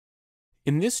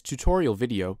In this tutorial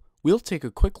video, we'll take a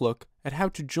quick look at how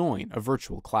to join a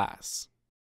virtual class.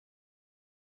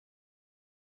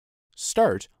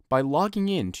 Start by logging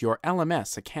in to your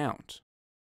LMS account.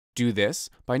 Do this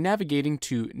by navigating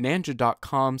to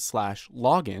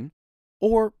znanja.com/login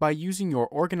or by using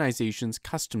your organization's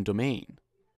custom domain.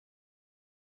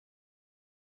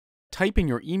 Type in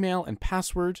your email and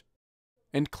password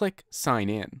and click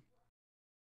Sign In.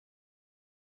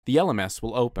 The LMS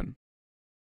will open.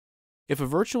 If a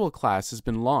virtual class has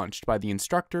been launched by the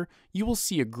instructor, you will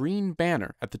see a green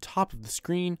banner at the top of the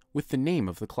screen with the name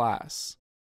of the class.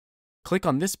 Click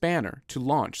on this banner to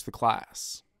launch the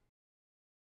class.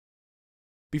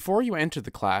 Before you enter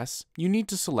the class, you need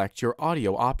to select your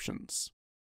audio options.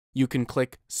 You can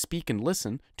click Speak and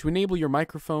Listen to enable your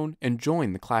microphone and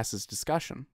join the class's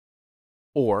discussion.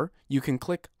 Or you can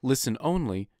click Listen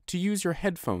Only to use your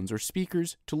headphones or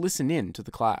speakers to listen in to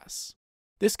the class.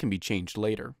 This can be changed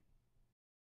later.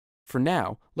 For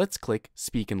now, let's click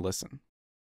Speak and Listen.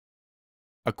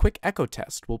 A quick echo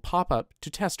test will pop up to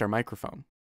test our microphone.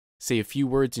 Say a few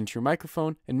words into your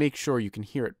microphone and make sure you can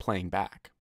hear it playing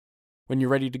back. When you're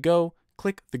ready to go,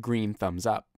 click the green thumbs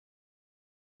up.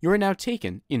 You are now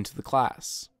taken into the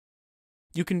class.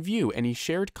 You can view any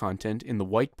shared content in the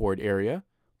whiteboard area,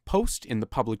 post in the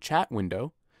public chat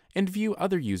window, and view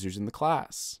other users in the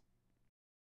class.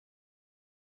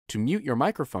 To mute your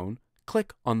microphone,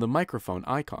 click on the microphone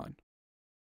icon.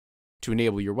 To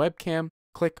enable your webcam,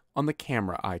 click on the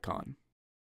camera icon.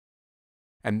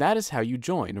 And that is how you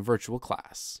join a virtual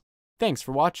class. Thanks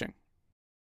for watching.